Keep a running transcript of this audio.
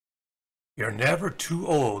You're never too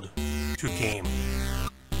old to game.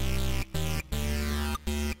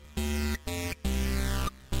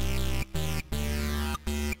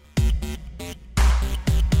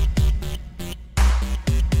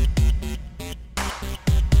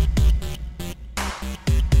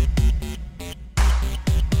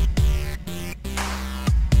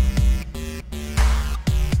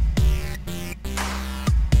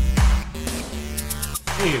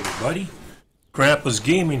 Hey everybody, Grandpa's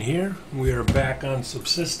Gaming here. We are back on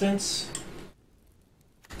Subsistence.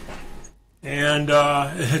 And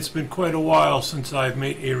it's been quite a while since I've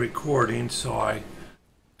made a recording, so I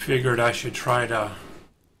figured I should try to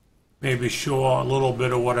maybe show a little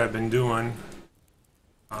bit of what I've been doing.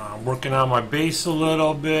 Working on my base a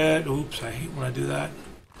little bit. Oops, I hate when I do that.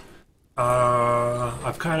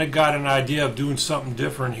 I've kind of got an idea of doing something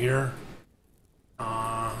different here.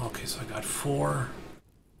 Okay, so I got 4.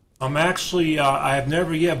 I'm actually, I have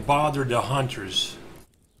never yet bothered the hunters.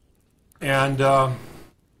 And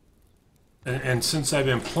since I've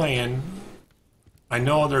been playing, I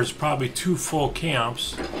know there's probably 2 full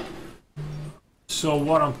camps. So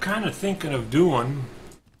what I'm kind of thinking of doing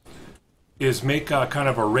is make a kind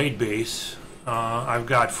of a raid base. I've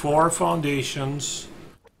got 4 foundations.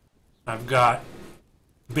 I've got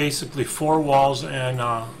basically 4 walls and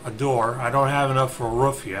a door. I don't have enough for a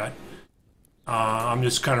roof yet. I'm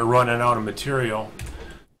just kind of running out of material.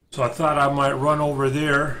 So I thought I might run over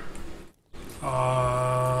there.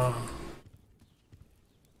 I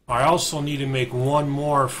also need to make one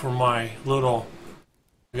more for my little,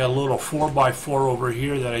 I got a little 4x4 over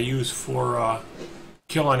here that I use for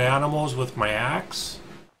killing animals with my axe.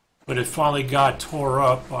 But it finally got tore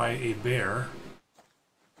up by a bear.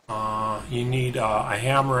 You need a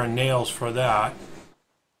hammer and nails for that.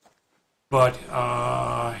 But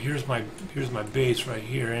here's my base right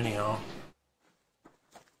here. Anyhow,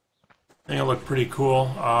 I think it looked pretty cool.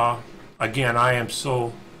 Again, I am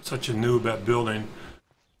such a noob at building.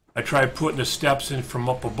 I tried putting the steps in from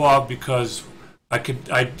up above because I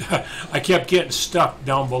kept getting stuck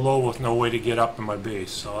down below with no way to get up in my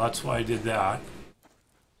base. So that's why I did that.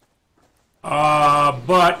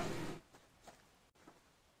 But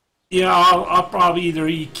yeah, I'll probably either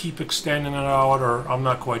keep extending it out, or I'm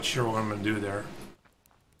not quite sure what I'm going to do there.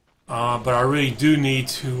 But I really do need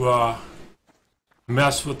to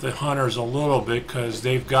mess with the hunters a little bit, because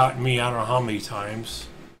they've got me I don't know how many times.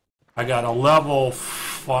 I got a level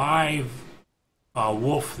 5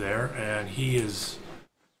 wolf there, and he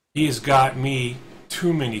has got me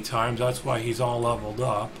too many times. That's why he's all leveled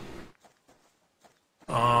up.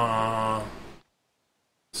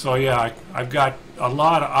 So yeah, I've got a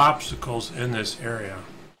lot of obstacles in this area.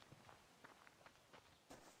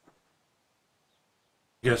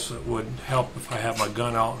 I guess it would help if I have my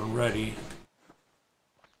gun out and ready.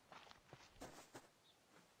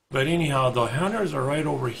 But anyhow, the hunters are right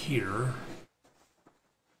over here.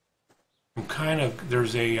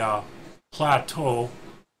 There's a plateau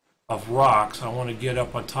of rocks. I want to get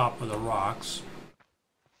up on top of the rocks.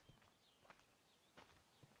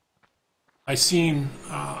 I seen,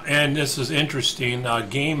 and this is interesting,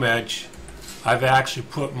 Game Edge, I've actually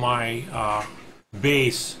put my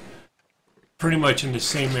base pretty much in the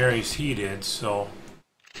same area as he did, so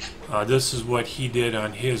this is what he did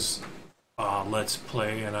on his Let's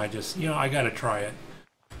Play, and I just, I gotta try it.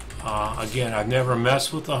 Again, I've never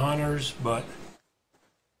messed with the hunters, but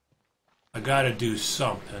I gotta do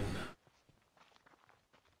something.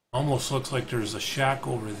 Almost looks like there's a shack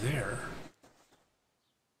over there.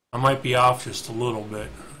 I might be off just a little bit.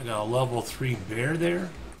 I got a level 3 bear there.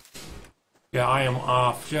 Yeah, I am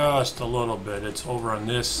off just a little bit. It's over on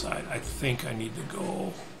this side. I think I need to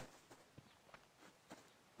go.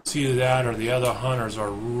 It's either that or the other hunters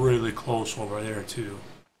are really close over there too.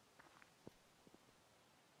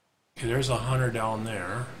 Okay, there's a hunter down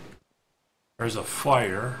there. There's a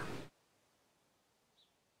fire.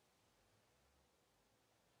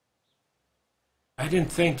 I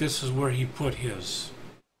didn't think this is where he put his.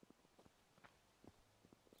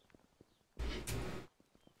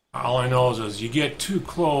 All I know is you get too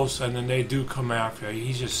close and then they do come after you.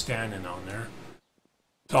 He's just standing down there.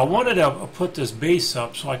 So I wanted to put this base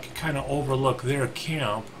up so I could kind of overlook their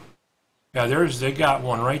camp. Yeah, they got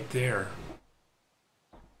one right there.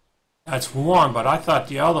 That's one, but I thought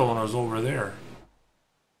the other one was over there.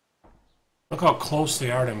 Look how close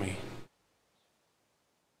they are to me.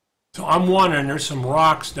 So I'm wondering, there's some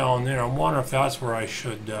rocks down there. I'm wondering if that's where I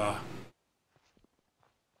should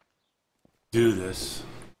do this.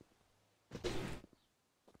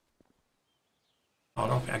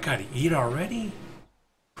 Oh, I gotta eat already?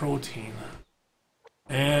 Protein.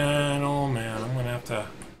 And oh man, I'm gonna have to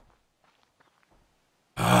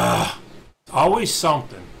Always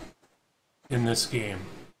something in this game.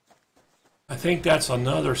 I think that's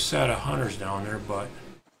another set of hunters down there, but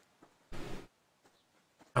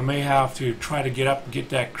I may have to try to get up and get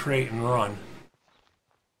that crate and run.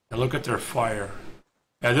 And look at their fire.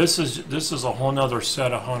 Yeah, this is a whole nother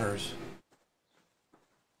set of hunters.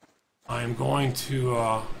 I'm going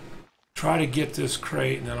to try to get this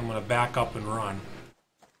crate, and then I'm going to back up and run.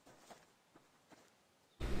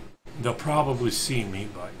 They'll probably see me,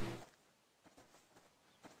 but...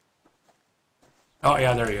 Oh,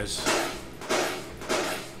 yeah, there he is.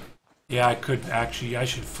 Yeah, I could actually... I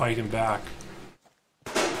should fight him back.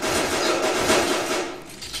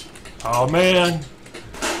 Oh, man!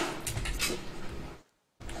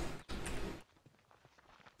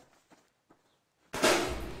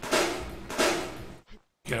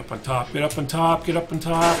 Get up on top, get up on top, get up on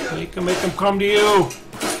top. Make him come to you.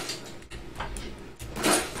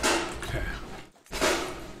 Okay.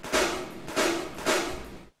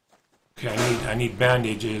 Okay, I need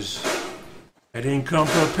bandages. I didn't come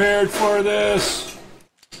prepared for this.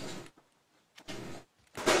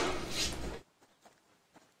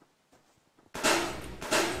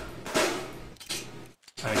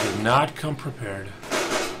 I did not come prepared.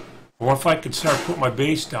 I wonder if I could start putting my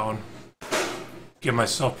base down. Give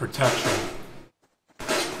myself protection.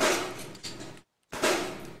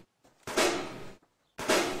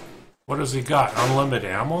 What does he got?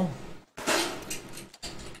 Unlimited ammo?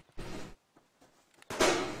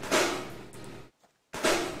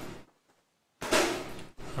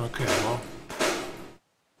 Okay, well.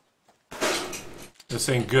 This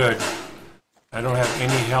ain't good. I don't have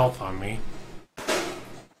any health on me.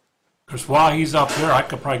 Because while he's up there, I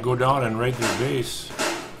could probably go down and raid their base.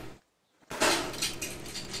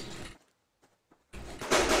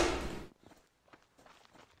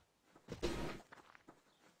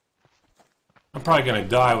 I'm probably going to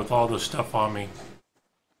die with all this stuff on me.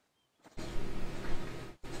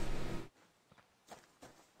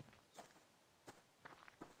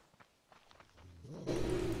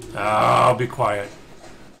 I'll be quiet.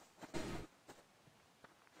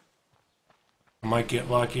 I might get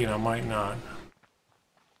lucky and I might not.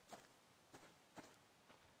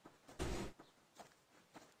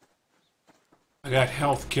 I got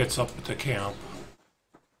health kits up at the camp.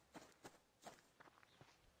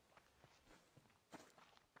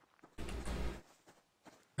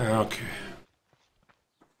 Okay.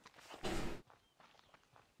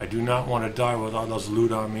 I do not want to die with all those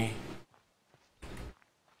loot on me.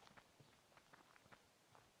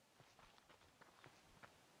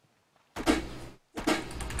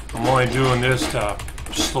 I'm only doing this to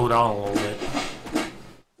slow down a little bit.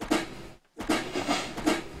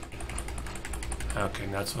 Okay,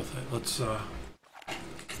 that's with it. Let's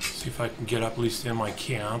see if I can get up at least in my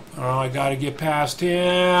camp. Oh, I gotta get past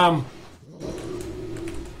him.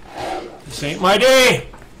 This ain't my day!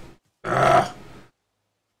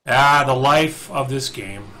 The life of this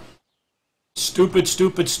game. Stupid,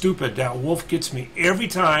 stupid, stupid. That wolf gets me every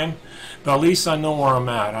time, but at least I know where I'm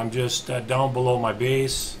at. I'm just down below my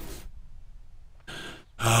base.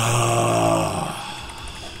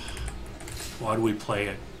 Why do we play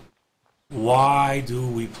it? Why do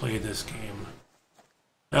we play this game?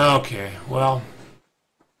 Okay, well,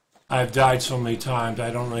 I've died so many times,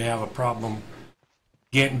 I don't really have a problem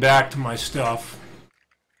getting back to my stuff.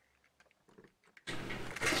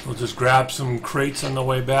 We'll just grab some crates on the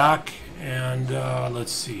way back, and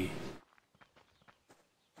let's see.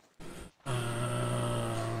 I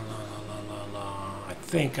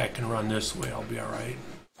think I can run this way, I'll be alright.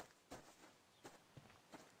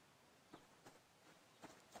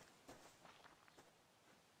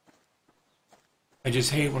 I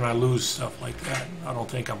just hate when I lose stuff like that. I don't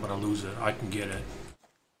think I'm going to lose it. I can get it.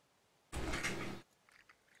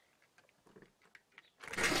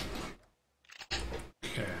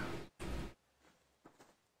 Okay.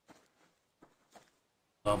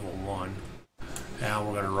 Level 1. Now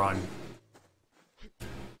we're going to run.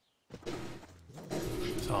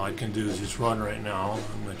 So all I can do is just run right now.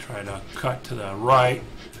 I'm going to try to cut to the right.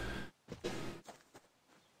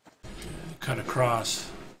 Cut across.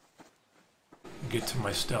 Get to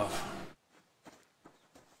my stuff.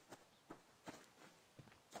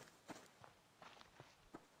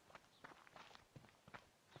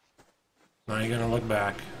 Now you're gonna look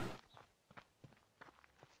back.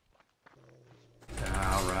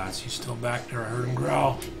 Ah, rats, he's still back there. I heard him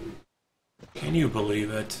growl. Can you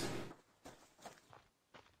believe it?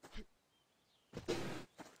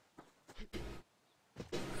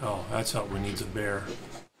 Oh, that's what we need, a bear.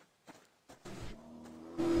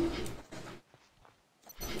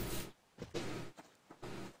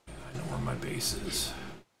 Bases.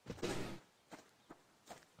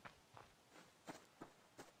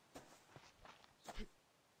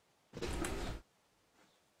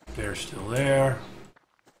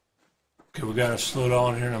 gotta slow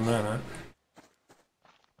down here in a minute.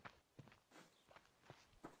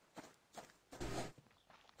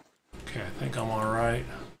 Okay, I think I'm alright.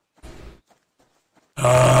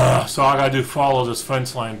 So all I gotta do is follow this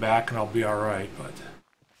fence line back and I'll be alright, but...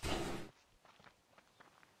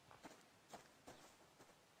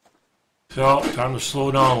 So, time to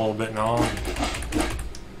slow down a little bit now.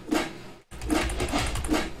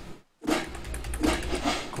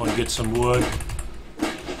 Go and get some wood.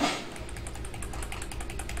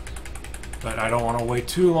 But I don't want to wait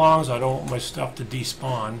too long, so I don't want my stuff to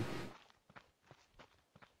despawn.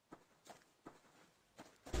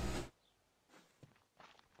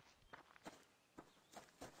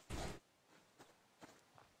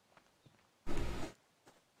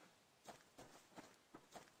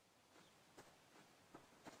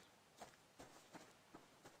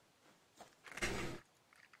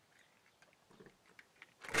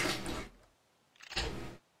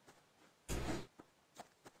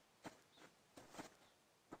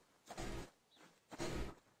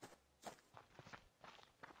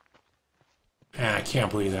 I can't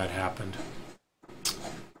believe that happened.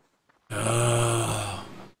 I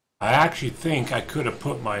actually think I could have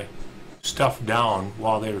put my stuff down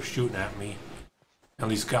while they were shooting at me. At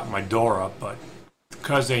least got my door up, but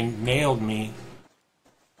because they nailed me,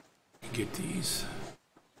 get these.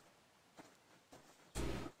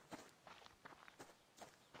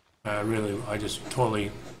 I just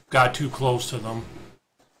totally got too close to them.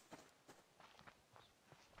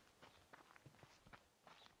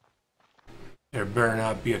 There better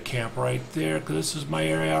not be a camp right there, because this is my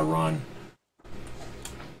area I run.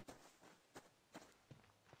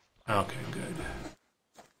 Okay, good.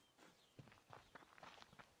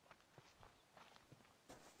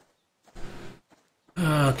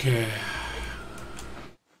 Okay.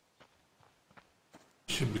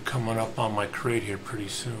 Should be coming up on my crate here pretty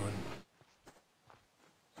soon.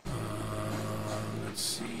 Let's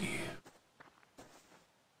see.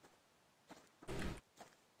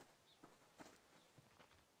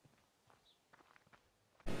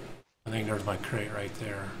 I think there's my crate right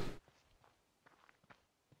there.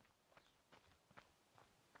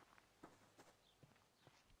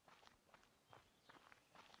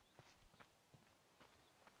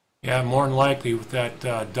 Yeah, more than likely with that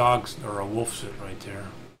dog or a wolf sitting right there.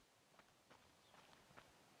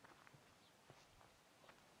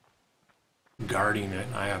 Guarding it.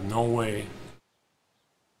 I have no way.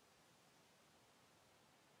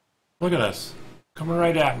 Look at this. Coming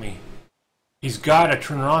right at me. He's got to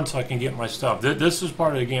turn around so I can get my stuff. This is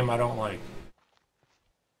part of the game I don't like.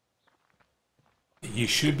 You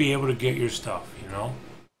should be able to get your stuff, you know?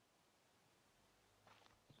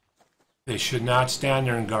 They should not stand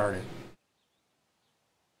there and guard it.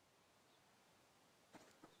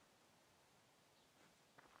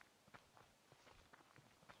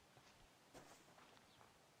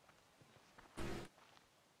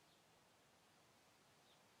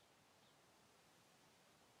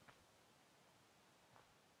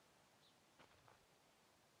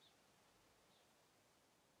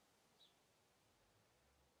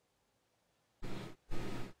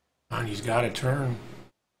 And he's got to turn.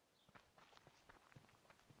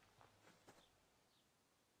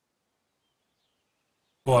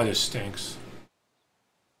 Boy, this stinks.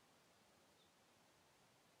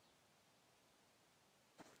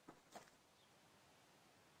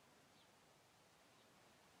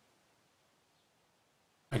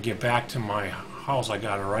 I get back to my house, I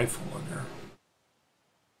got a rifle in there.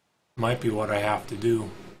 Might be what I have to do.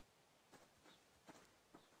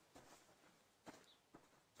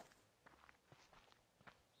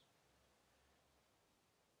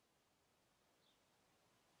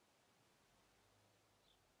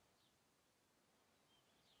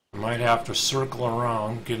 Might have to circle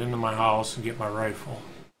around, get into my house, and get my rifle.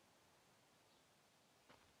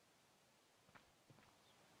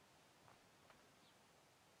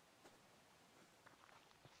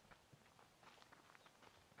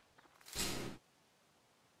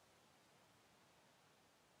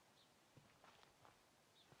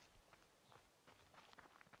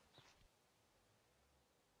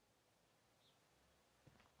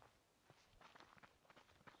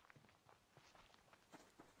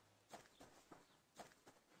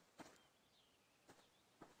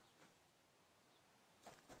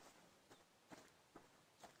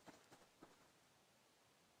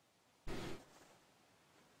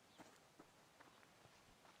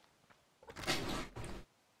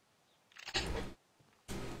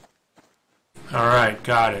 All right,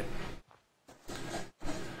 got it.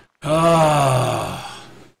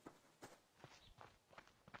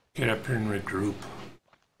 Get up here and regroup.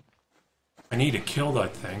 I need to kill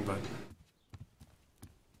that thing, but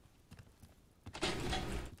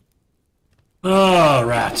Oh,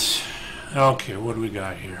 rats. Okay, what do we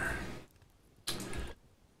got here?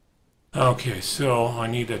 Okay, so I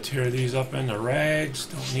need to tear these up into rags.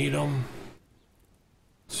 Don't need them.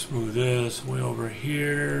 Smooth this way over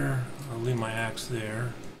here. I'll leave my axe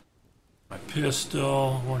there. My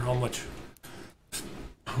pistol. I wonder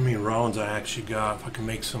how many rounds I actually got. If I can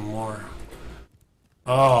make some more.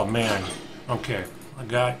 Oh man. Okay, I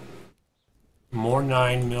got more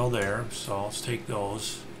 9mm there, so let's take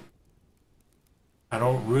those. I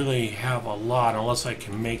don't really have a lot unless I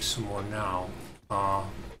can make some more now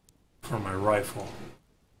for my rifle.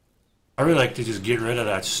 I really like to just get rid of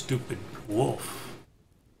that stupid wolf.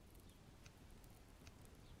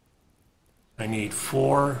 I need 2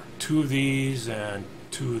 of these and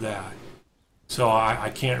 2 of that. So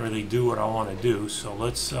I can't really do what I want to do. So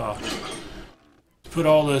let's put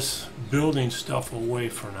all this building stuff away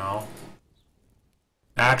for now.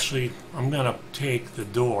 Actually, I'm going to take the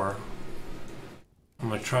door. I'm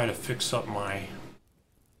going to try to fix up my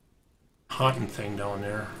hunting thing down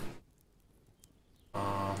there.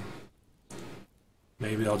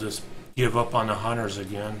 Maybe I'll just give up on the hunters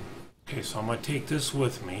again. Okay, so I'm going to take this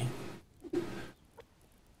with me. Put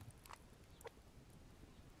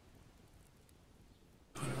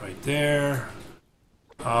it right there.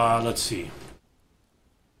 Let's see.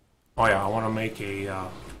 Oh yeah, I want to make a...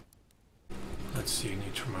 let's see, I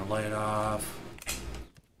need to turn my light off.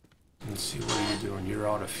 Let's see, what are you doing? You're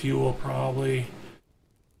out of fuel, probably.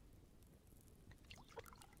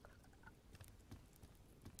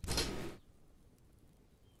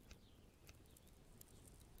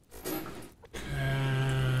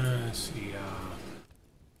 Okay, let's see.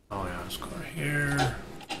 Oh yeah, let's go right here.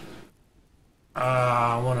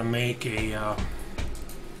 I want to make a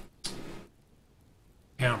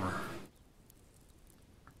hammer.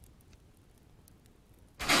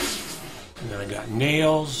 And then I got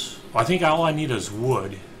nails. I think all I need is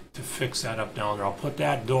wood to fix that up down there. I'll put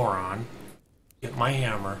that door on, get my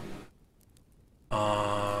hammer.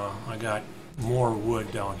 I got more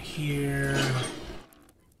wood down here.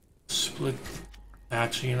 Split.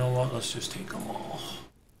 Actually, you know what? Let's just take them all.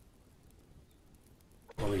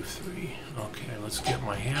 I'll leave 3. Okay, let's get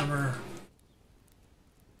my hammer.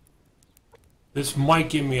 This might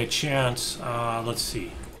give me a chance. Let's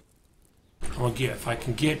see. I'll get, if I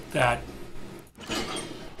can get that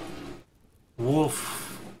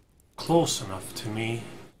wolf close enough to me,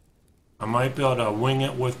 I might be able to wing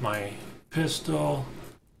it with my pistol.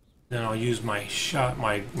 Then I'll use my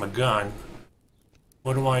gun.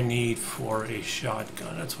 What do I need for a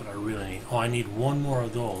shotgun? That's what I really need. Oh, I need 1 more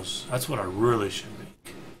of those. That's what I really should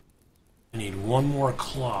make. I need 1 more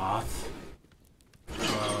cloth.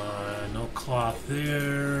 No cloth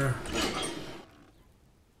there.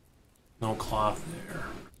 No cloth there.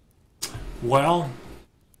 Well,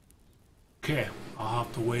 okay, I'll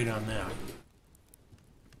have to wait on that.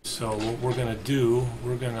 So what we're going to do,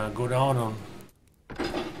 we're going to go down and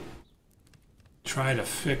try to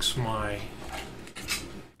fix my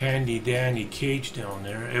handy dandy cage down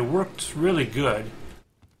there. It works really good,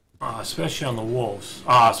 especially on the wolves,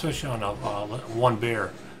 especially on one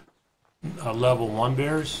bear, level 1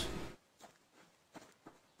 bears.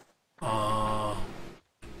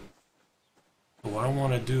 What I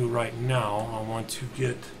want to do right now, I want to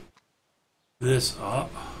get this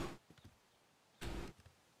up.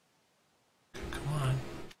 Come on.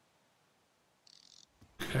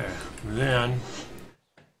 Okay, then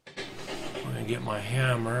I'm going to get my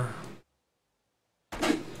hammer,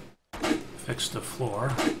 fix the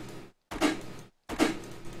floor.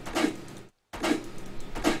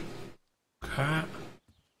 Okay.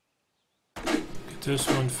 Get this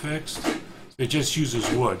one fixed. It just uses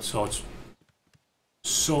wood, so it's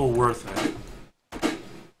so worth it.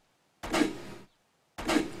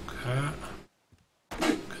 Okay.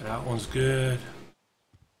 Okay, that one's good.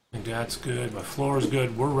 I think that's good. My floor is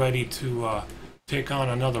good. We're ready to take on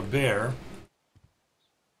another bear.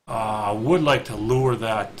 I would like to lure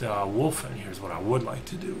that wolf in. Here's what I would like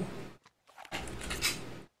to do.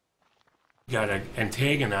 You gotta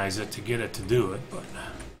antagonize it to get it to do it, but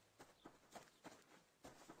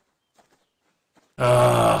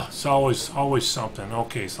it's always something.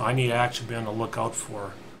 Okay, so I need to actually be on the lookout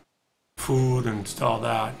for food and all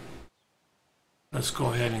that. Let's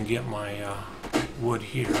go ahead and get my wood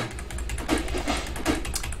here.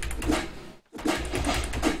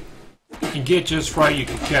 You can get just right, you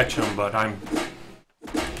can catch them, but I'm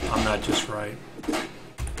not just right.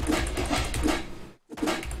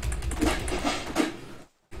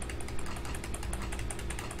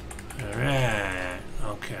 All right.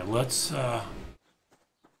 Okay, let's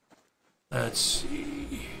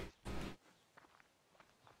see.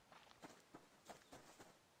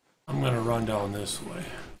 I'm going to run down this way.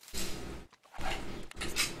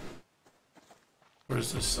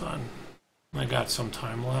 Where's the sun? I got some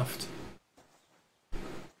time left.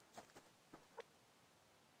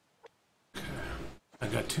 Okay. I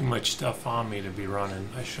got too much stuff on me to be running.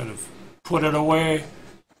 I should have put it away.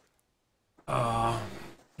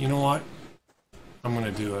 You know what? I'm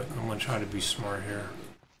going to do it. I'm going to try to be smart here.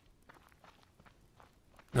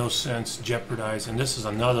 No sense jeopardizing. This is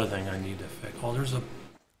another thing I need to fix. Oh, there's a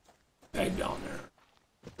bag down there.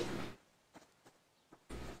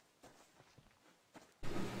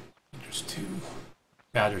 There's two.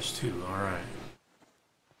 Yeah, there's two. All right.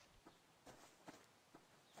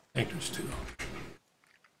 I think there's two.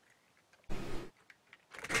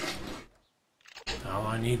 Now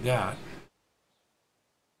I need that.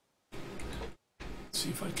 Let's see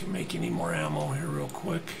if I can make any more ammo here real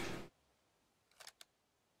quick.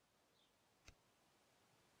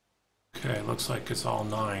 Okay, looks like it's all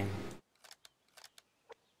 9.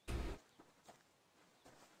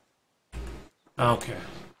 Okay.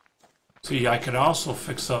 See, I could also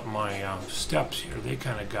fix up my steps here. They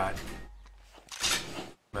kind of got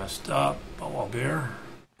messed up. Oh, a bear.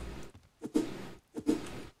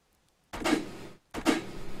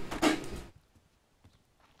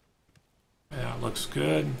 That looks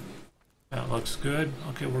good. That looks good.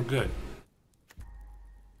 Okay, we're good.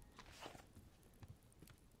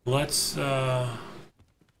 Let's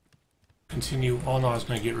continue. Oh no, I was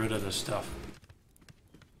going to get rid of this stuff.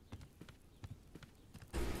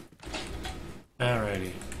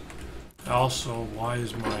 Alrighty. Also, why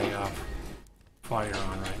is my fire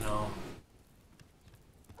on right now?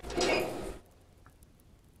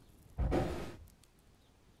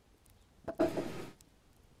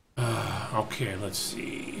 Okay, let's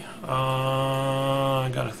see. I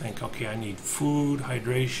gotta think. Okay, I need food,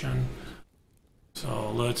 hydration.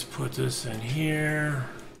 So let's put this in here.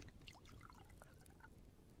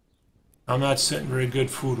 I'm not sitting very good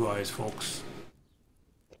food-wise, folks.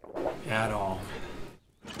 At all.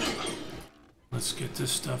 Let's get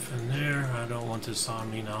this stuff in there. I don't want this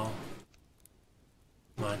on me now.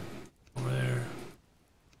 Come on. Over there.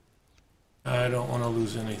 I don't want to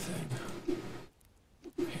lose anything.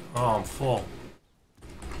 Oh, I'm full.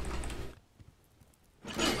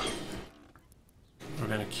 We're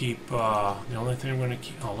going to keep, the only thing we're going to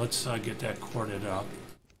keep, oh, let's get that corded up.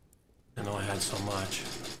 I know I had so much.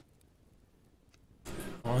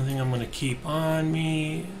 The only thing I'm going to keep on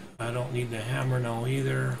me, I don't need the hammer now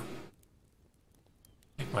either.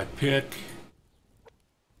 Take my pick.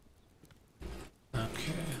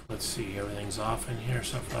 Okay, let's see, everything's off in here,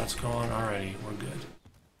 so if that's going, alrighty, we're good.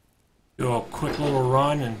 Do a quick little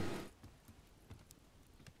run and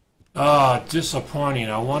disappointing.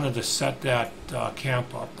 I wanted to set that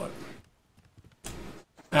camp up, but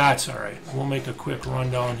that's alright. We'll make a quick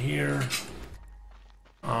run down here.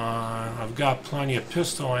 I've got plenty of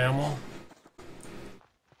pistol ammo.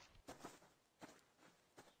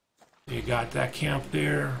 You got that camp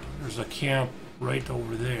there. There's a camp right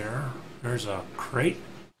over there. There's a crate.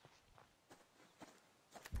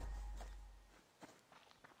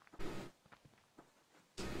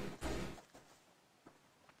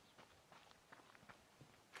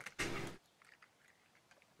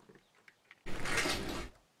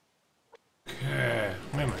 Okay,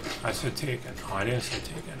 wait a minute. I said take it. Oh, I didn't say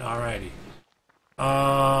take it. Alrighty.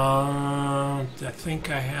 I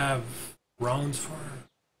think I have rounds for.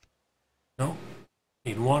 Nope.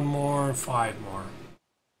 Need 1 more, 5 more.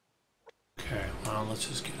 Okay, well, let's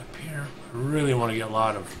just get up here. I really want to get a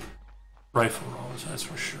lot of rifle rounds, that's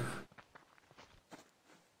for sure.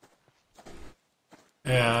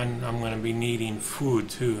 And I'm going to be needing food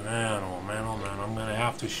too. Man, oh man, oh man. I'm going to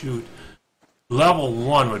have to shoot. Level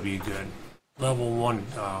 1 would be good. Level 1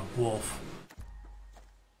 wolf.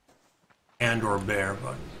 And or bear,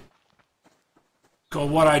 but. So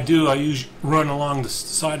what I do, I usually run along the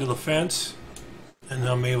side of the fence. And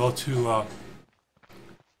I'm able to,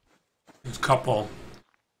 there's a couple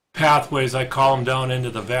pathways, I call them, down into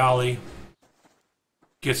the valley.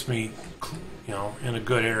 Gets me, you know, in a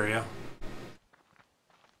good area.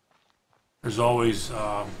 There's always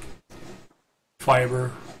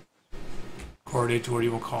fiber, cordate, what do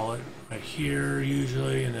you want to call it, right here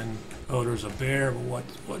usually, and then, oh, there's a bear, but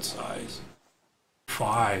what size?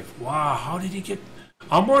 5. Wow, how did he get,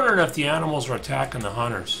 I'm wondering if the animals are attacking the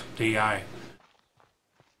hunters, the AI.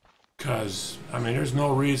 Because, I mean, there's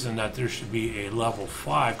no reason that there should be a level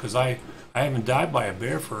 5, because I haven't died by a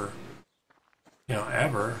bear for, you know,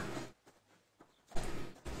 ever.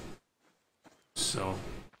 So,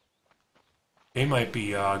 they might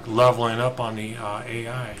be leveling up on the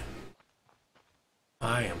AI.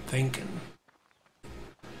 I am thinking.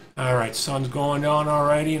 Alright, sun's going down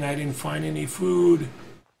already and I didn't find any food.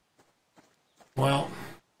 Well,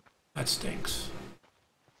 that stinks.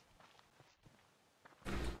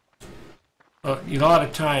 A lot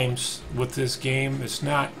of times with this game, it's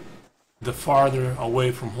not the farther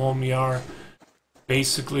away from home you are.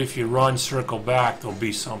 Basically, if you run, circle back, there'll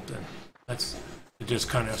be something. It just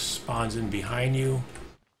kind of spawns in behind you.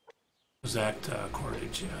 Was that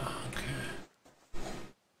cordage? Yeah, okay.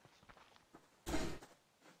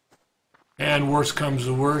 And worst comes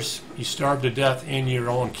to worst, you starve to death in your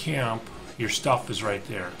own camp. Your stuff is right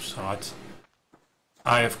there. So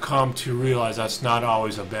I have come to realize that's not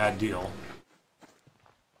always a bad deal.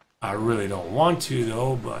 I really don't want to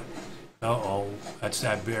though, but uh-oh, that's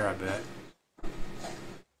that bear, I bet.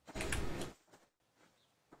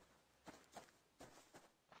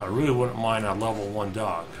 I really wouldn't mind a level 1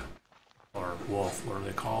 dog. Or wolf, what are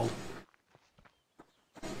they called?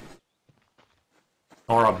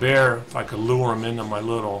 Or a bear, if I could lure him into my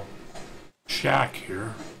little shack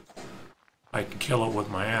here. I can kill it with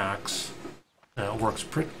my axe. And it works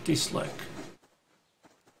pretty slick.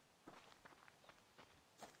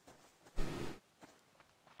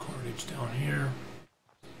 Cordage down here.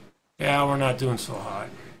 Yeah, we're not doing so hot.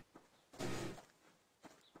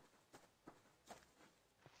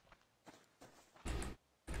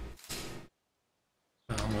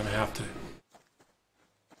 I'm gonna have to.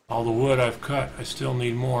 All the wood I've cut, I still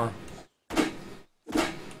need more.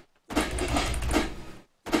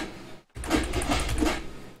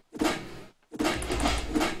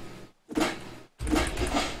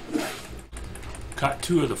 Cut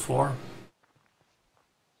 2 of the 4.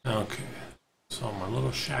 Okay, so my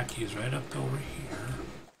little shacky is right up over here.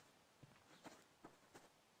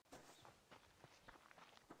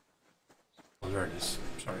 Oh, there it is.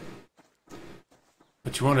 Sorry.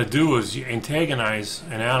 What you want to do is you antagonize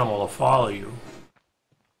an animal to follow you,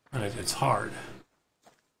 and it's hard.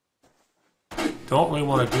 Don't really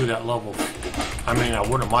want to do that level. I mean, I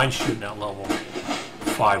wouldn't mind shooting that level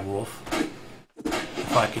 5 wolf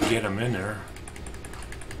if I could get him in there.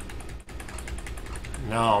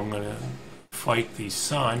 Now I'm going to fight the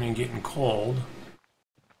sun and getting cold.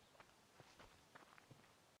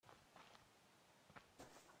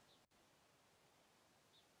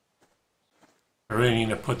 I really need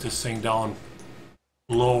to put this thing down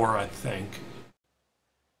lower, I think.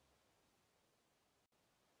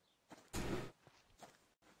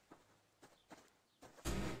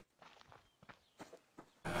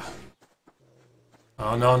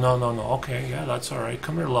 Oh, no, no, no, no. Okay, yeah, that's all right.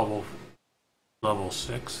 Come here, level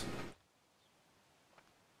 6.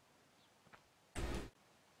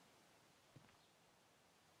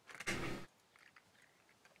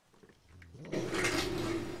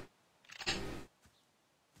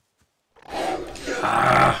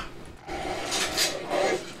 Ah.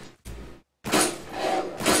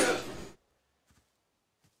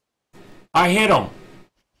 I hit him.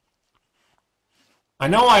 I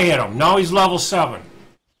know I hit him. Now he's level 7.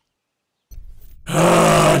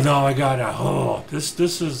 No, I gotta. Oh, this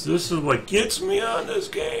is what gets me on this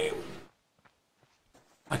game.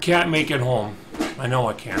 I can't make it home. I know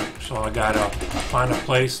I can't. So I gotta find a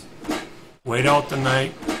place, wait out the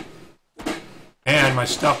night, and my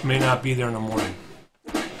stuff may not be there in the morning.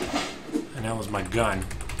 And that was my gun.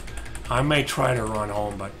 I may try to run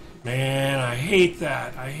home, but man, I hate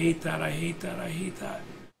that. I hate that. I hate that. I hate that.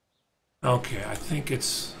 Okay, I think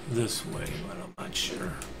it's this way, but I'm not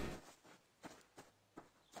sure.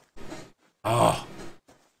 Oh,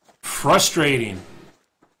 frustrating.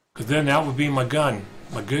 Because then that would be my gun,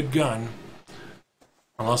 my good gun.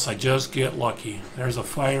 Unless I just get lucky. There's a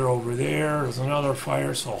fire over there. There's another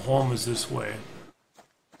fire, so home is this way.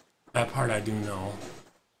 That part I do know.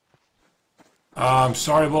 I'm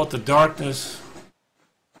sorry about the darkness.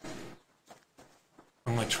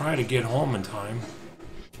 I'm going to try to get home in time.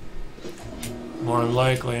 More than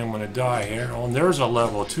likely I'm going to die here. Oh, and there's a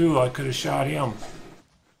level 2. I could have shot him.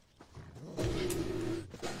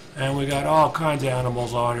 And we got all kinds of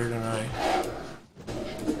animals out here tonight.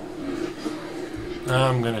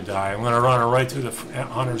 I'm going to die. I'm going to run her right through the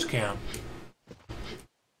hunter's camp.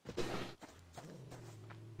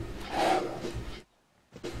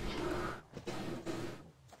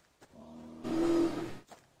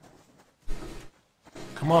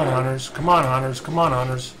 Come on, hunters. Come on, hunters. Come on,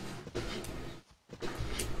 hunters.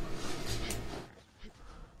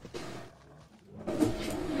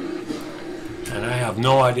 And I have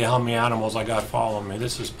no idea how many animals I got following me.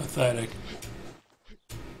 This is pathetic.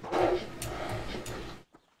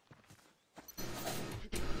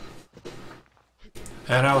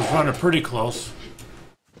 And I was running pretty close.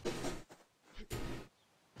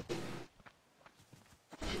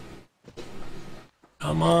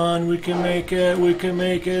 Come on, we can make it. We can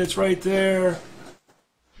make it. It's right there.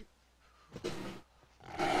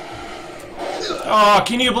 Oh,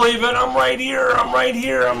 can you believe it? I'm right here. I'm right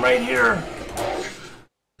here. I'm right here.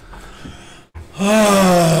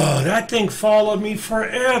 Oh, that thing followed me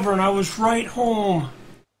forever, and I was right home.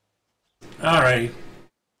 All right.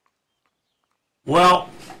 Well,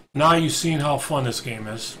 now you've seen how fun this game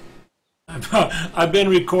is. I've been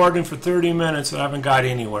recording for 30 minutes and I haven't got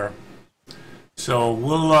anywhere. So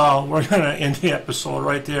we're gonna end the episode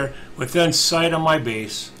right there within sight of my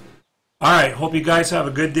base. All right. Hope you guys have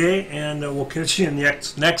a good day, and we'll catch you in the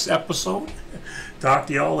next episode. Talk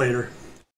to y'all later.